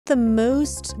the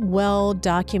most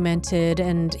well-documented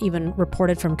and even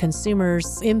reported from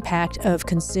consumers impact of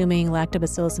consuming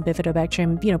lactobacillus and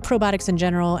bifidobacterium, probiotics in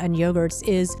general and yogurts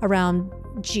is around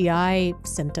GI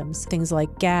symptoms, things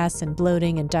like gas and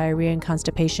bloating and diarrhea and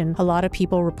constipation. A lot of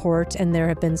people report, and there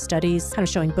have been studies kind of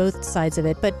showing both sides of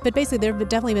it, but basically there have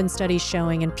definitely been studies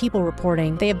showing and people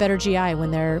reporting they have better GI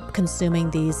when they're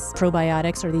consuming these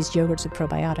probiotics or these yogurts with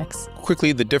probiotics.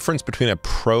 Quickly, the difference between a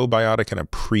probiotic and a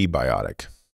prebiotic.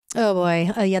 Oh boy,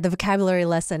 yeah, the vocabulary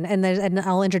lesson. And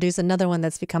I'll introduce another one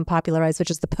that's become popularized, which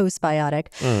is the post-biotic.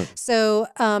 So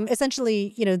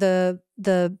essentially, the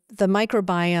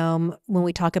microbiome, when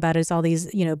we talk about it, is all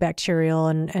these, bacterial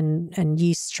and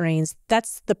yeast strains.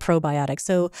 That's the probiotic.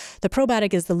 So the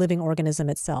probiotic is the living organism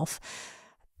itself.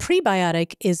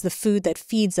 Prebiotic is the food that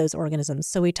feeds those organisms.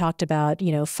 So we talked about,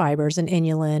 fibers and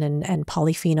inulin and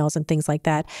polyphenols and things like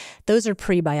that. Those are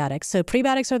prebiotics. So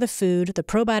prebiotics are the food. The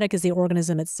probiotic is the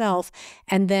organism itself.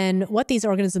 And then what these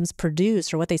organisms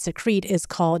produce or what they secrete is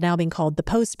now being called the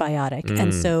postbiotic.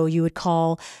 And so you would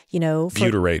call,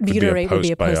 butyrate would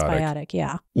be a postbiotic.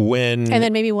 Yeah. And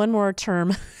then maybe one more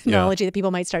terminology that people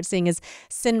might start seeing is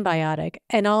synbiotic.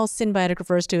 And all synbiotic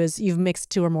refers to is you've mixed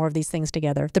two or more of these things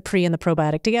together, the pre and the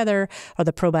probiotic together, or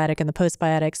the probiotic and the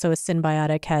postbiotic. So a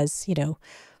synbiotic has,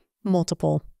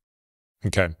 multiple.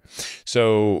 Okay.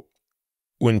 So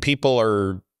when people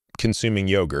are consuming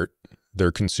yogurt,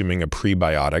 they're consuming a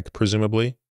prebiotic,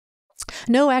 presumably?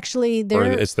 No, actually, or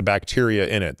it's the bacteria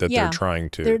in it that they're trying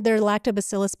to. They're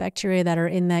lactobacillus bacteria that are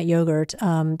in that yogurt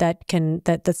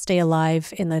that stay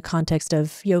alive in the context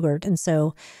of yogurt, and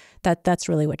so that's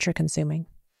really what you're consuming.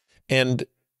 And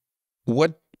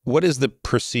what is the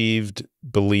perceived,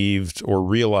 believed, or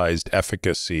realized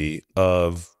efficacy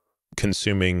of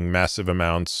consuming massive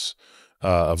amounts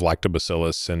of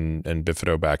lactobacillus and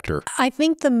bifidobacter? I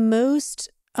think the most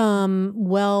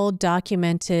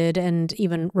well-documented and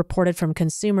even reported from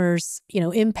consumers,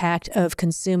 impact of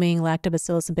consuming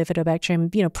lactobacillus and bifidobacterium,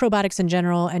 probiotics in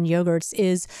general and yogurts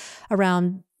is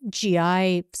around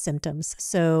GI symptoms.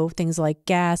 So things like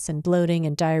gas and bloating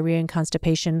and diarrhea and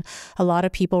constipation. A lot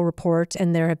of people report,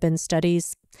 and there have been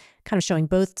studies kind of showing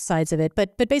both sides of it.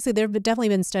 But basically there have definitely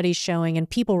been studies showing and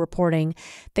people reporting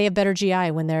they have better GI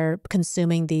when they're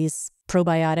consuming these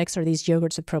probiotics or these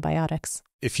yogurts with probiotics.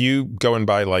 If you go and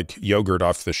buy like yogurt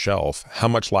off the shelf, how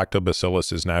much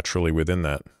lactobacillus is naturally within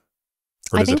that?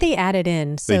 I think they add it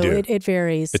in, so it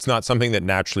varies. It's not something that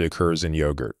naturally occurs in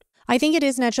yogurt. I think it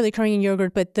is naturally occurring in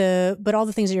yogurt, but all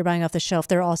the things that you're buying off the shelf,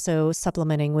 they're also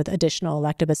supplementing with additional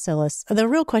lactobacillus. The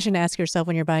real question to ask yourself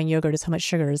when you're buying yogurt is how much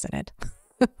sugar is in it.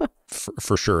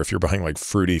 For sure, if you're buying like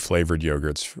fruity flavored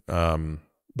yogurts.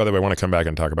 By the way, I want to come back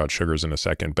and talk about sugars in a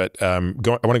second, but I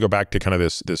want to go back to kind of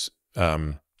this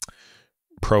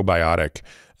probiotic.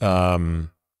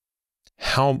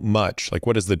 How much, like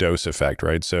what is the dose effect,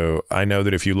 right? So I know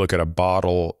that if you look at a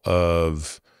bottle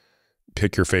of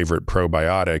pick your favorite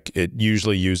probiotic, it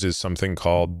usually uses something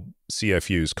called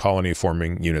CFUs, colony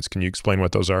forming units. Can you explain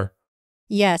what those are?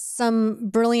 Yes, some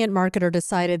brilliant marketer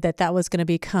decided that was going to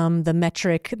become the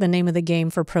metric, the name of the game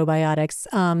for probiotics.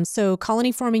 So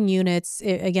colony forming units,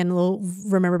 again, we'll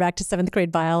remember back to 7th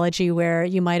grade biology where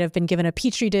you might have been given a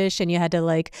petri dish and you had to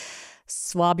like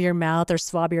swab your mouth or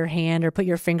swab your hand or put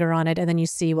your finger on it and then you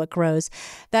see what grows.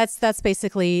 That's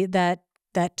basically that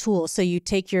tool. So you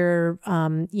take your,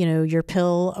 your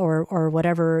pill or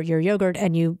whatever, your yogurt,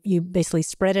 and you basically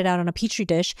spread it out on a petri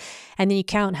dish, and then you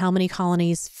count how many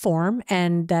colonies form,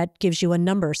 and that gives you a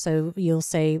number. So you'll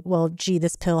say, well, gee,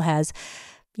 this pill has,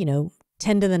 10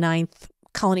 to the 9th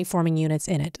colony forming units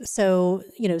in it. So,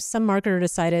 some marketer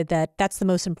decided that that's the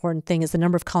most important thing is the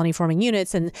number of colony forming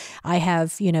units. And I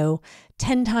have, 10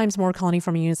 times more colony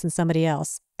forming units than somebody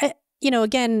else.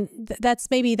 Again,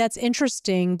 that's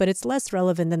interesting, but it's less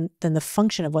relevant than the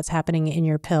function of what's happening in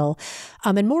your pill.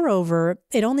 And moreover,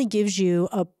 it only gives you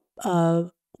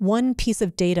one piece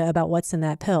of data about what's in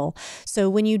that pill.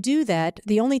 So when you do that,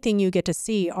 the only thing you get to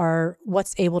see are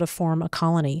what's able to form a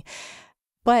colony.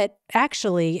 But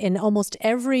actually, in almost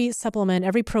every supplement,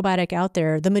 every probiotic out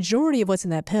there, the majority of what's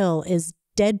in that pill is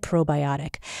dead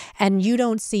probiotic. And you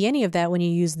don't see any of that when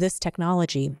you use this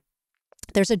technology.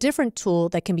 There's a different tool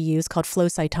that can be used called flow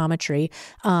cytometry.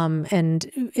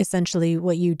 And essentially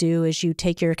what you do is you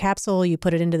take your capsule, you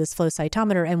put it into this flow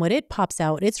cytometer, and what it pops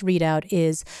out, its readout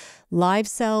is live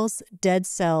cells, dead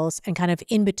cells, and kind of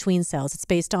in between cells. It's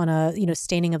based on a,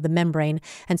 staining of the membrane.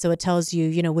 And so it tells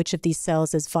you, which of these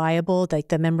cells is viable, like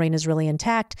the membrane is really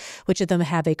intact, which of them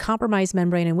have a compromised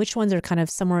membrane, and which ones are kind of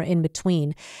somewhere in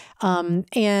between.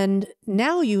 And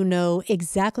now you know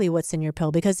exactly what's in your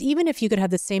pill, because even if you could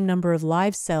have the same number of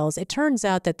live cells, it turns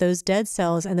out that those dead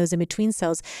cells and those in between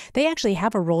cells, they actually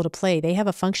have a role to play. They have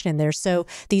a function in there. So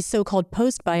these so-called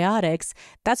post-biotics,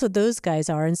 that's what those guys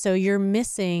are. And so you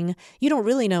don't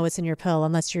really know what's in your pill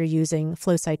unless you're using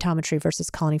flow cytometry versus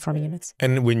colony forming units.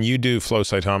 And when you do flow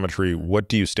cytometry, what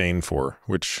do you stain for?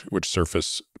 Which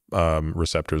surface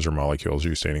receptors or molecules are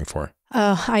you staining for?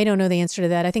 I don't know the answer to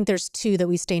that. I think there's 2 that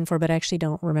we stain for, but I actually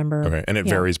don't remember. Okay. And it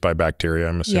varies by bacteria,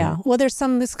 I'm assuming? Yeah. Well, there's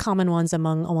some common ones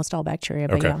among almost all bacteria,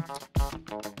 but okay. yeah.